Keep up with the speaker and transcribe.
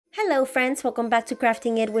Hello friends, welcome back to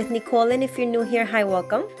Crafting It with Nicole, and if you're new here, hi,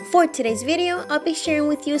 welcome. For today's video, I'll be sharing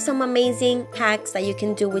with you some amazing hacks that you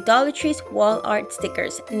can do with Dollar Tree's wall art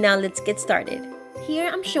stickers. Now let's get started. Here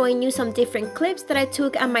I'm showing you some different clips that I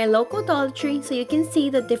took at my local Dollar Tree so you can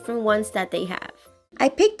see the different ones that they have. I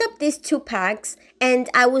picked up these 2 packs and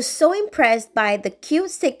I was so impressed by the cute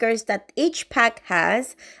stickers that each pack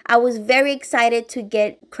has. I was very excited to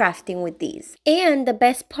get crafting with these. And the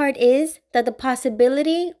best part is that the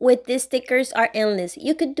possibility with these stickers are endless.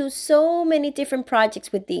 You could do so many different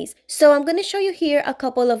projects with these. So I'm going to show you here a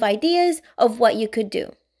couple of ideas of what you could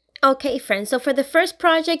do. Okay friends, so for the first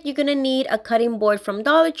project, you're going to need a cutting board from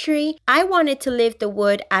Dollar Tree. I wanted to leave the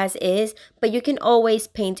wood as is, but you can always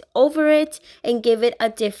paint over it and give it a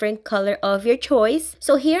different color of your choice.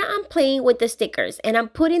 So here I'm playing with the stickers and I'm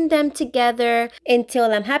putting them together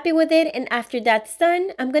until I'm happy with it. And after that's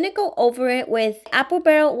done, I'm going to go over it with apple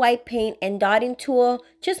barrel white paint and dotting tool,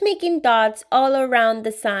 just making dots all around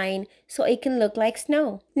the sign so it can look like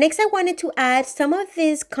snow. Next, I wanted to add some of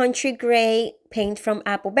this country gray paint from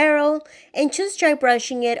apple barrel and just dry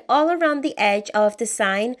brushing it all around the edge of the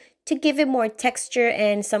sign to give it more texture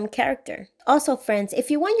and some character. Also friends, if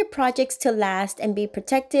you want your projects to last and be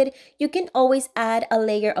protected, you can always add a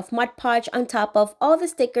layer of Mod Podge on top of all the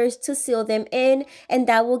stickers to seal them in, and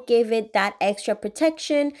that will give it that extra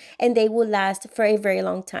protection and they will last for a very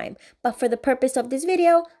long time. But for the purpose of this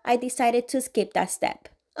video, I decided to skip that step.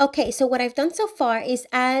 Okay, so what I've done so far is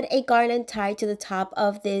add a garland tie to the top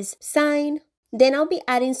of this sign. Then I'll be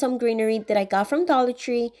adding some greenery that I got from Dollar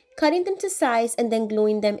Tree, cutting them to size and then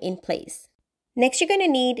gluing them in place. Next, you're going to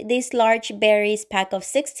need this large berries pack of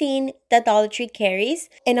 16 that Dollar Tree carries,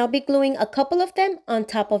 and I'll be gluing a couple of them on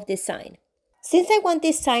top of this sign. Since I want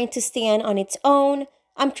this sign to stand on its own,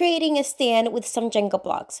 I'm creating a stand with some Jenga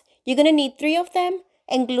blocks. You're going to need 3 of them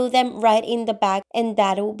and glue them right in the back, and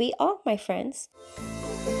that will be all, my friends.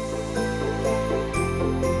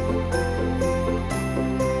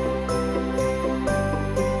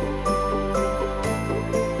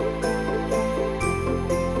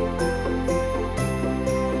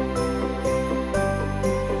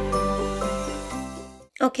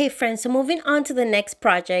 Okay friends, so moving on to the next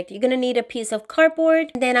project, you're going to need a piece of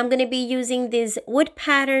cardboard. Then I'm going to be using this wood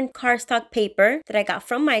pattern cardstock paper that I got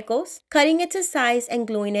from Michael's, cutting it to size and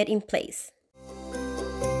gluing it in place.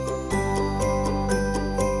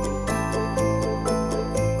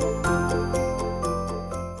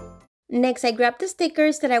 Next, I grabbed the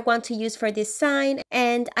stickers that I want to use for this sign,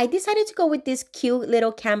 and I decided to go with this cute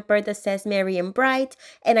little camper that says Merry and Bright,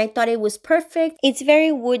 and I thought it was perfect. It's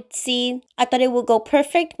very woodsy. I thought it would go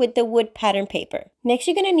perfect with the wood pattern paper. Next,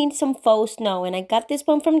 you're going to need some faux snow, and I got this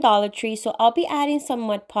one from Dollar Tree, so I'll be adding some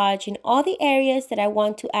Mod Podge in all the areas that I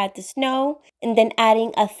want to add the snow, and then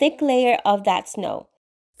adding a thick layer of that snow.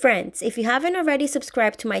 Friends, if you haven't already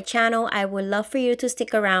subscribed to my channel, I would love for you to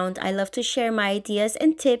stick around. I love to share my ideas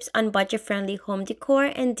and tips on budget-friendly home decor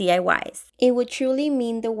and DIYs. It would truly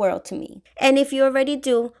mean the world to me. And if you already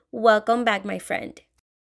do, welcome back, my friend.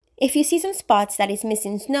 If you see some spots that is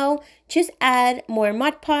missing snow, just add more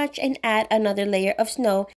Mod Podge and add another layer of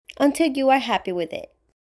snow until you are happy with it.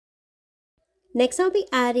 Next, I'll be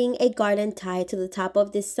adding a garland tie to the top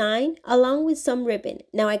of this sign along with some ribbon.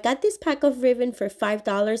 Now, I got this pack of ribbon for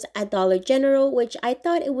 $5 at Dollar General, which I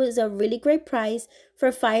thought it was a really great price for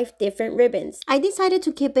 5 different ribbons. I decided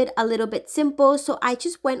to keep it a little bit simple, so I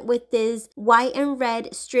just went with this white and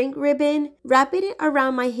red string ribbon, wrapping it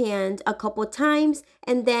around my hand a couple times,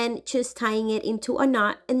 and then just tying it into a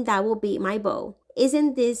knot, and that will be my bow.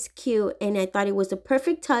 Isn't this cute? And I thought it was the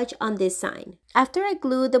perfect touch on this sign. After I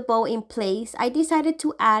glued the bow in place, I decided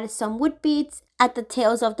to add some wood beads at the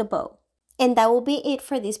tails of the bow. And that will be it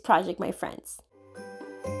for this project, my friends.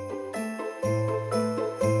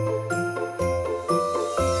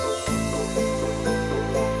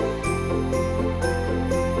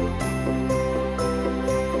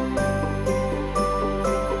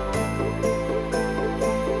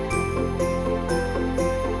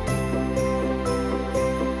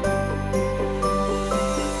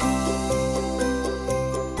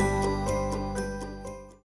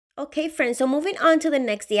 Okay friends, so moving on to the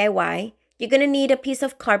next DIY, you're going to need a piece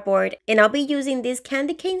of cardboard, and I'll be using this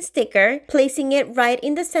candy cane sticker, placing it right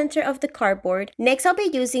in the center of the cardboard. Next, I'll be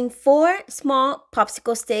using 4 small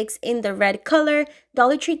popsicle sticks in the red color.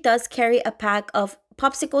 Dollar Tree does carry a pack of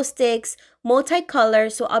popsicle sticks, multicolor,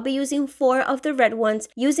 so I'll be using 4 of the red ones,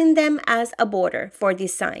 using them as a border for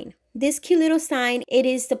this sign. This cute little sign, it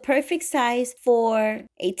is the perfect size for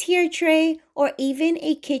a tier tray or even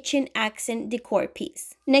a kitchen accent decor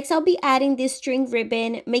piece. Next, I'll be adding this string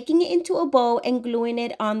ribbon, making it into a bow and gluing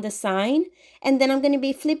it on the sign. And then I'm going to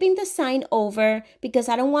be flipping the sign over because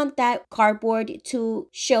I don't want that cardboard to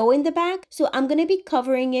show in the back. So I'm going to be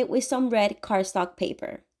covering it with some red cardstock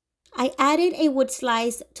paper. I added a wood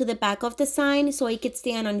slice to the back of the sign so it could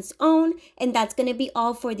stand on its own, and that's going to be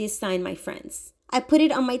all for this sign, my friends. I put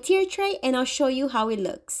it on my tier tray and I'll show you how it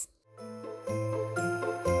looks.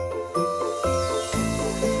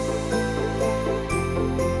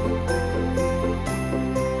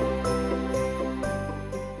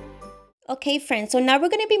 Okay friends, so now we're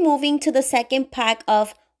going to be moving to the second pack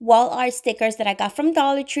of wall art stickers that I got from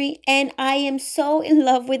Dollar Tree, and I am so in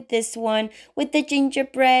love with this one with the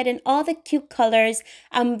gingerbread and all the cute colors.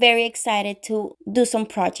 I'm very excited to do some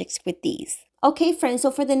projects with these. Okay friends,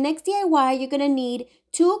 so for the next DIY, you're gonna need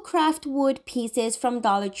 2 craft wood pieces from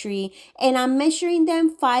Dollar Tree, and I'm measuring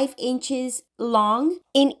them 5 inches long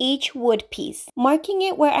in each wood piece, marking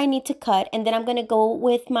it where I need to cut, and then I'm gonna go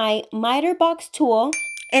with my Mitre Box tool,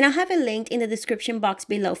 and I'll have it linked in the description box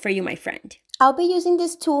below for you, my friend. I'll be using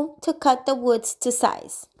this tool to cut the woods to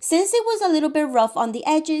size. Since it was a little bit rough on the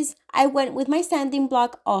edges, I went with my sanding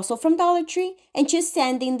block, also from Dollar Tree, and just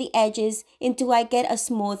sanding the edges until I get a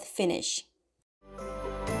smooth finish.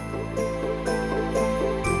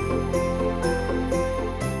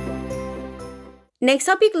 Next,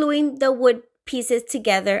 I'll be gluing the wood pieces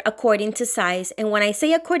together according to size. And when I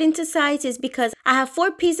say according to size, is because I have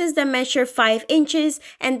 4 pieces that measure 5 inches,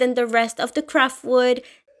 and then the rest of the craft wood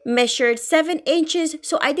measured 7 inches.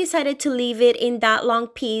 So I decided to leave it in that long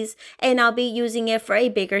piece, and I'll be using it for a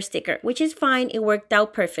bigger sticker, which is fine. It worked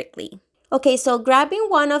out perfectly. Okay, so grabbing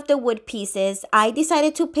one of the wood pieces, I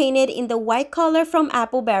decided to paint it in the white color from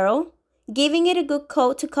Apple Barrel, giving it a good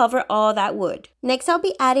coat to cover all that wood. Next, I'll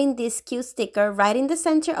be adding this cute sticker right in the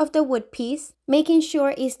center of the wood piece, making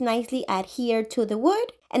sure it's nicely adhered to the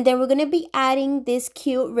wood. And then we're going to be adding this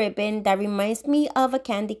cute ribbon that reminds me of a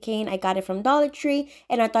candy cane. I got it from Dollar Tree,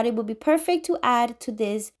 and I thought it would be perfect to add to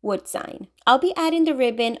this wood sign. I'll be adding the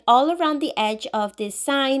ribbon all around the edge of this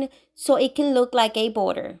sign so it can look like a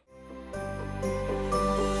border.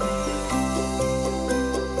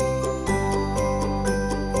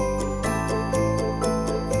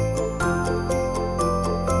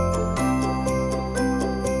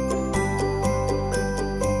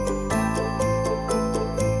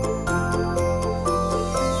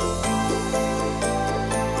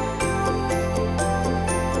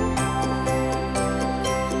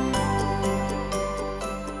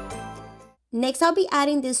 Next, I'll be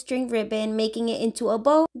adding this string ribbon, making it into a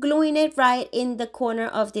bow, gluing it right in the corner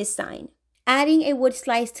of this sign. Adding a wood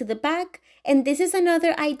slice to the back, and this is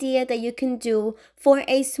another idea that you can do for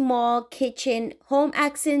a small kitchen home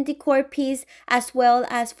accent decor piece, as well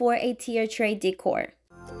as for a tier tray decor.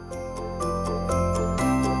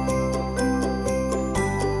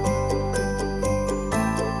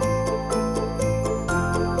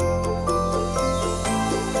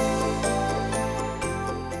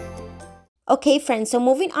 Okay friends, so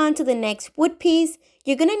moving on to the next wood piece,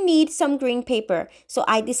 you're gonna need some green paper. So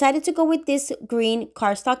I decided to go with this green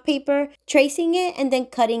cardstock paper, tracing it and then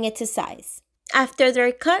cutting it to size. After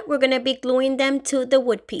they're cut, we're gonna be gluing them to the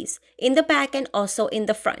wood piece, in the back and also in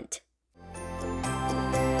the front.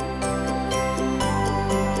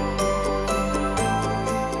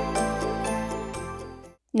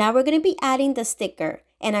 Now we're gonna be adding the sticker.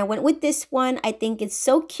 And I went with this one. I think it's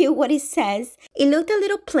so cute what it says. It looked a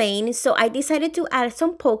little plain, so I decided to add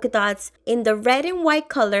some polka dots in the red and white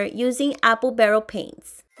color using Apple Barrel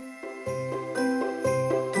paints.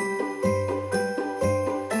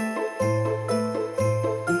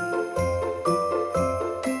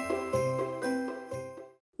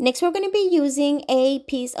 Next, we're going to be using a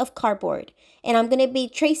piece of cardboard, and I'm going to be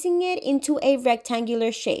tracing it into a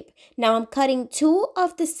rectangular shape. Now I'm cutting 2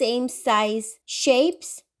 of the same size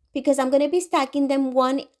shapes because I'm going to be stacking them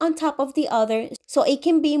one on top of the other so it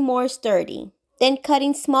can be more sturdy. Then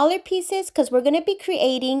cutting smaller pieces because we're going to be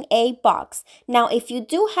creating a box. Now, if you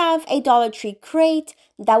do have a Dollar Tree crate,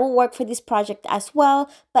 that will work for this project as well,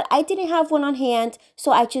 but I didn't have one on hand,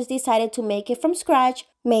 so I just decided to make it from scratch,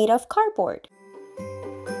 made of cardboard.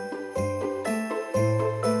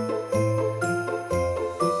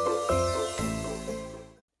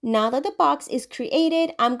 Now that the box is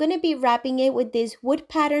created, I'm going to be wrapping it with this wood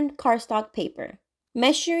patterned cardstock paper,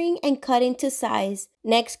 measuring and cutting to size,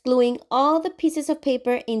 next gluing all the pieces of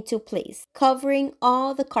paper into place, covering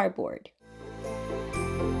all the cardboard.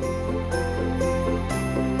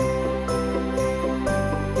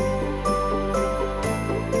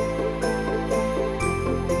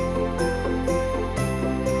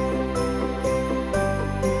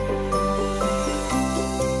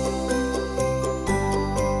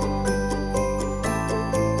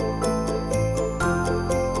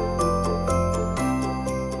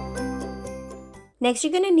 Next,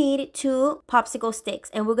 you're gonna need 2 popsicle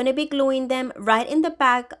sticks, and we're gonna be gluing them right in the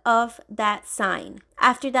back of that sign.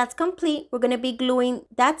 After that's complete, we're gonna be gluing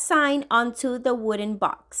that sign onto the wooden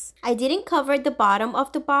box. I didn't cover the bottom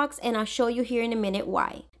of the box, and I'll show you here in a minute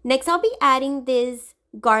why. Next, I'll be adding this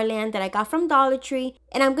garland that I got from Dollar Tree,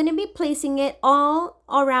 and I'm gonna be placing it all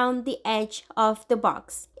around the edge of the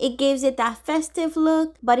box. It gives it that festive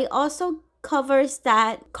look, but it also covers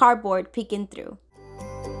that cardboard peeking through.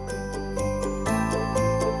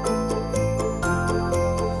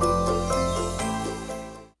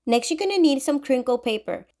 Next, you're gonna need some crinkle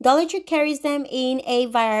paper. Dollar Tree carries them in a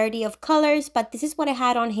variety of colors, but this is what I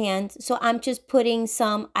had on hand, so I'm just putting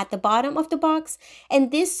some at the bottom of the box.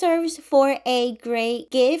 And this serves for a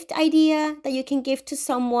great gift idea that you can give to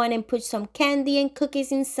someone and put some candy and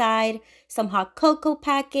cookies inside, some hot cocoa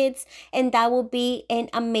packets, and that will be an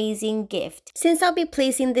amazing gift. Since I'll be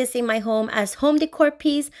placing this in my home as home decor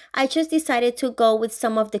piece, I just decided to go with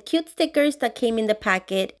some of the cute stickers that came in the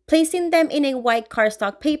packet, placing them in a white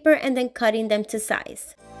cardstock paper and then cutting them to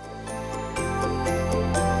size.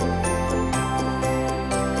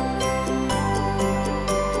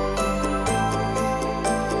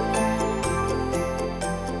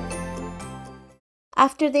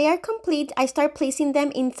 After they are complete, I start placing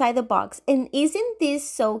them inside the box, and isn't this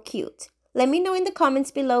so cute? Let me know in the comments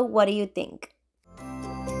below, what do you think?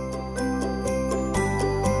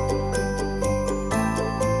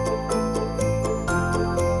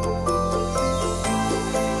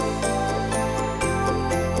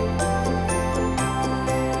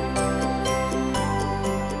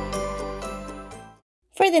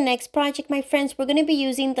 For the next project, my friends, we're going to be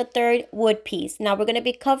using the 3rd wood piece. Now we're going to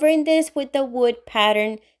be covering this with the wood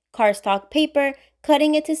pattern cardstock paper,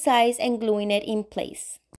 cutting it to size and gluing it in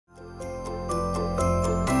place.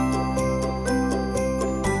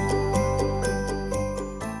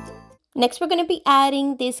 Next, we're going to be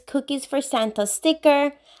adding this Cookies for Santa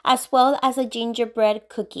sticker, as well as a gingerbread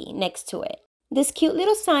cookie next to it. This cute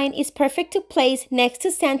little sign is perfect to place next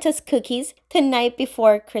to Santa's cookies the night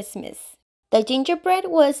before Christmas. The gingerbread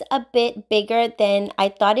was a bit bigger than I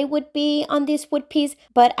thought it would be on this wood piece,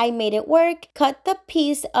 but I made it work. Cut the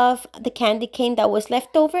piece of the candy cane that was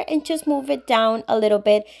left over and just move it down a little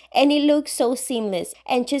bit, and it looks so seamless.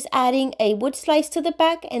 And just adding a wood slice to the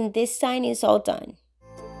back, and this sign is all done.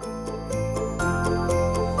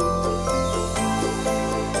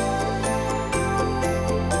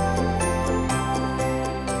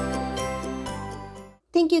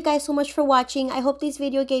 Thank you guys so much for watching. I hope this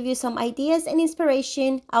video gave you some ideas and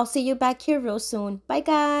inspiration. I'll see you back here real soon. Bye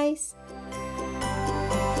guys!